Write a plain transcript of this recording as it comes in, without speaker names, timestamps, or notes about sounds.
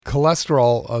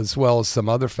cholesterol, as well as some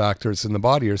other factors in the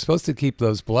body, are supposed to keep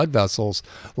those blood vessels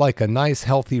like a nice,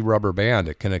 healthy rubber band.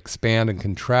 It can expand and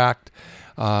contract.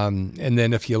 And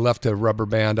then if you left a rubber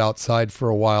band outside for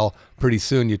a while, pretty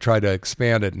soon you try to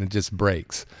expand it and it just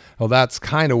breaks. Well, that's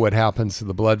kind of what happens to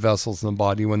the blood vessels in the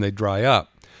body when they dry up.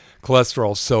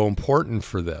 Cholesterol is so important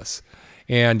for this.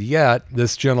 And yet,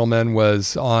 this gentleman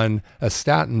was on a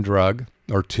statin drug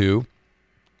or two,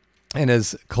 and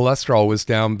his cholesterol was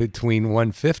down between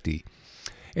 150.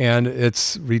 And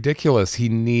it's ridiculous. He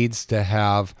needs to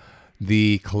have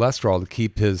the cholesterol to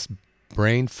keep his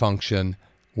brain function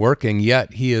working,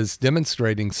 yet he is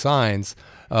demonstrating signs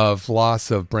of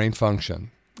loss of brain function.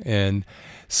 And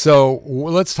so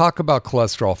let's talk about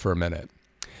cholesterol for a minute.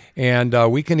 And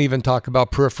we can even talk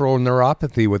about peripheral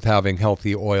neuropathy with having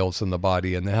healthy oils in the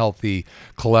body and the healthy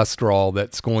cholesterol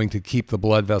that's going to keep the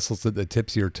blood vessels at the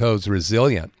tips of your toes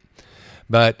resilient.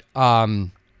 But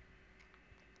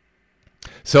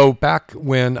so back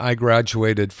when I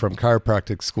graduated from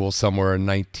chiropractic school somewhere in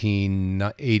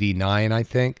 1989, I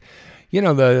think,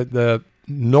 the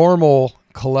normal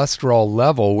cholesterol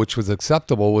level, which was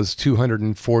acceptable, was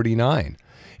 249.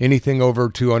 Anything over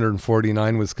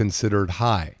 249 was considered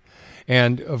high.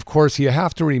 And of course, you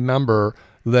have to remember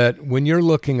that when you're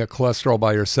looking at cholesterol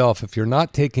by yourself, if you're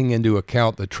not taking into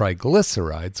account the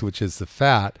triglycerides, which is the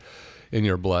fat in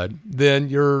your blood, then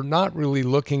you're not really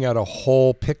looking at a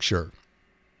whole picture.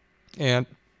 And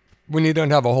when you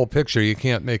don't have a whole picture, you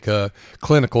can't make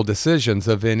clinical decisions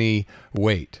of any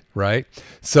weight, right?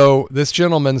 So this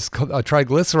gentleman's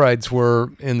triglycerides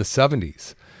were in the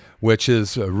 70s, which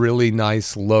is a really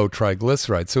nice low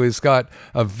triglyceride. So he's got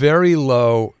a very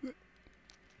low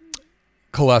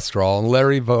cholesterol and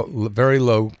very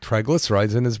low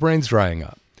triglycerides, and his brain's drying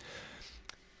up.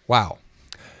 Wow.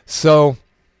 So,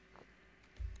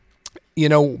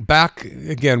 back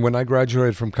again, when I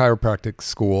graduated from chiropractic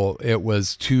school, it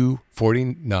was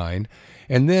 249.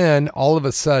 And then all of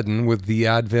a sudden, with the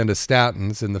advent of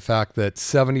statins and the fact that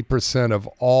 70% of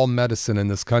all medicine in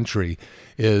this country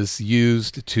is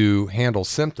used to handle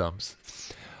symptoms,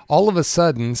 all of a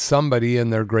sudden, somebody in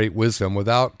their great wisdom,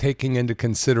 without taking into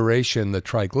consideration the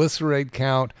triglyceride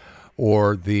count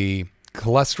or the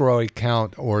cholesterol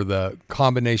count or the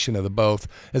combination of the both,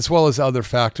 as well as other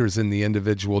factors in the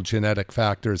individual genetic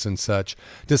factors and such,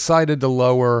 decided to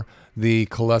lower the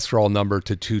cholesterol number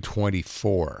to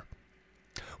 224.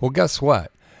 Well, guess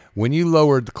what? When you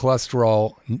lowered the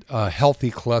cholesterol,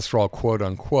 healthy cholesterol, quote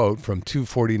unquote, from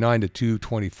 249 to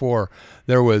 224,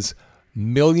 there was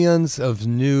millions of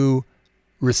new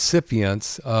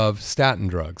recipients of statin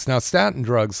drugs. Now, statin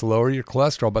drugs lower your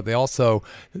cholesterol, but they also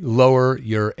lower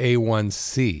your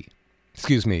A1C.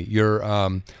 Excuse me, your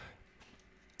I'll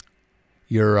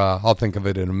think of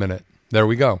it in a minute. There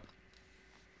we go.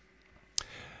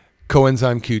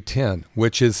 Coenzyme Q10,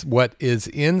 which is what is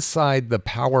inside the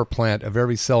power plant of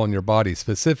every cell in your body,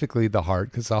 specifically the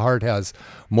heart, because the heart has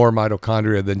more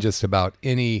mitochondria than just about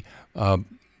any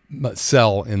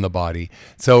cell in the body.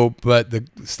 So, but the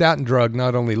statin drug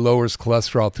not only lowers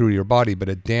cholesterol through your body, but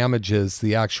it damages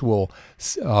the actual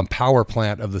power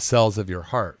plant of the cells of your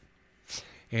heart.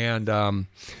 And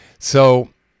so,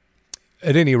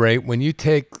 at any rate, when you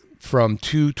take from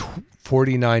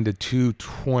 249 to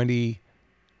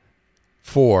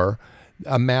 224,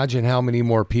 imagine how many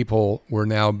more people were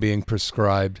now being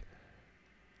prescribed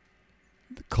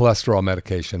cholesterol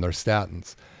medication, or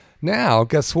statins. Now,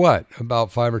 guess what?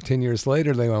 About 5 or 10 years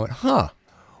later, they went,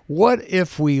 what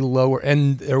if we lower,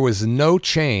 and there was no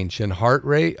change in heart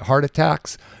rate, heart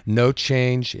attacks, no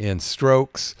change in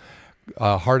strokes.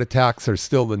 Heart attacks are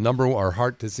still or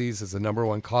heart disease is the number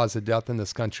one cause of death in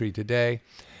this country today.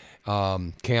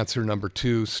 Cancer, number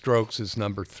 2, strokes is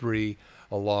number 3,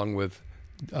 along with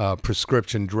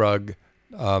prescription drug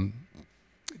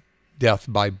death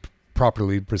by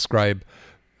properly prescribed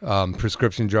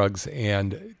prescription drugs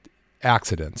and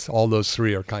accidents. All those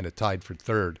 3 are kind of tied for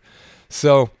third.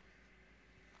 So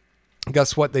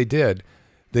guess what they did?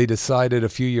 They decided a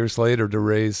few years later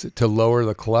to lower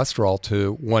the cholesterol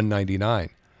to 199.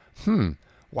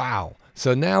 Wow.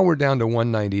 So now we're down to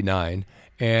 199.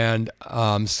 And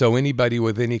so anybody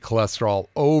with any cholesterol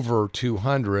over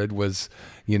 200 was,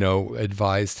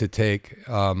 advised to take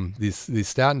these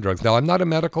statin drugs. Now, I'm not a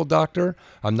medical doctor.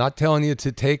 I'm not telling you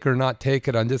to take or not take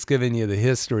it. I'm just giving you the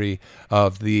history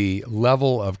of the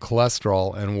level of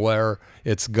cholesterol and where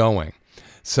it's going.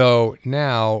 So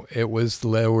now it was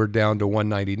lowered down to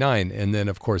 199. And then,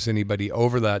 of course, anybody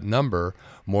over that number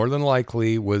more than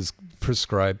likely was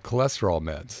prescribed cholesterol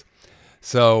meds.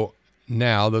 So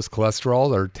now those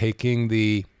cholesterol are taking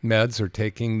the meds or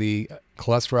taking the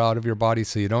cholesterol out of your body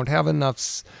so you don't have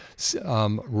enough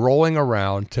rolling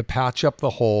around to patch up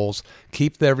the holes,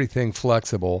 keep everything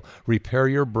flexible, repair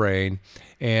your brain,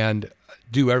 and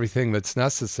do everything that's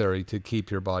necessary to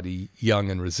keep your body young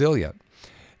and resilient.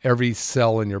 Every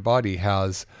cell in your body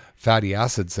has fatty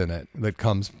acids in it that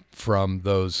comes from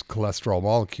those cholesterol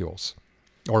molecules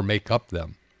or make up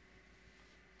them.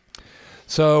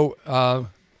 So,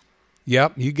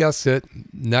 yep, you guessed it.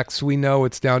 Next, we know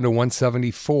it's down to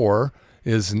 174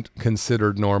 is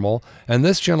considered normal. And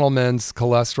this gentleman's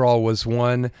cholesterol was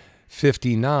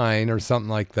 159 or something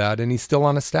like that, and he's still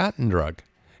on a statin drug.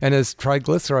 And his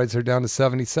triglycerides are down to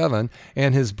 77,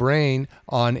 and his brain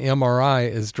on MRI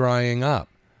is drying up.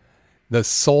 The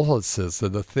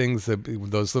soluses, the things,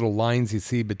 those little lines you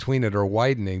see between it are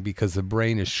widening because the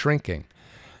brain is shrinking.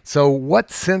 So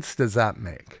what sense does that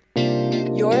make?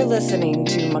 You're listening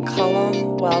to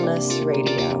McCollum Wellness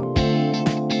Radio.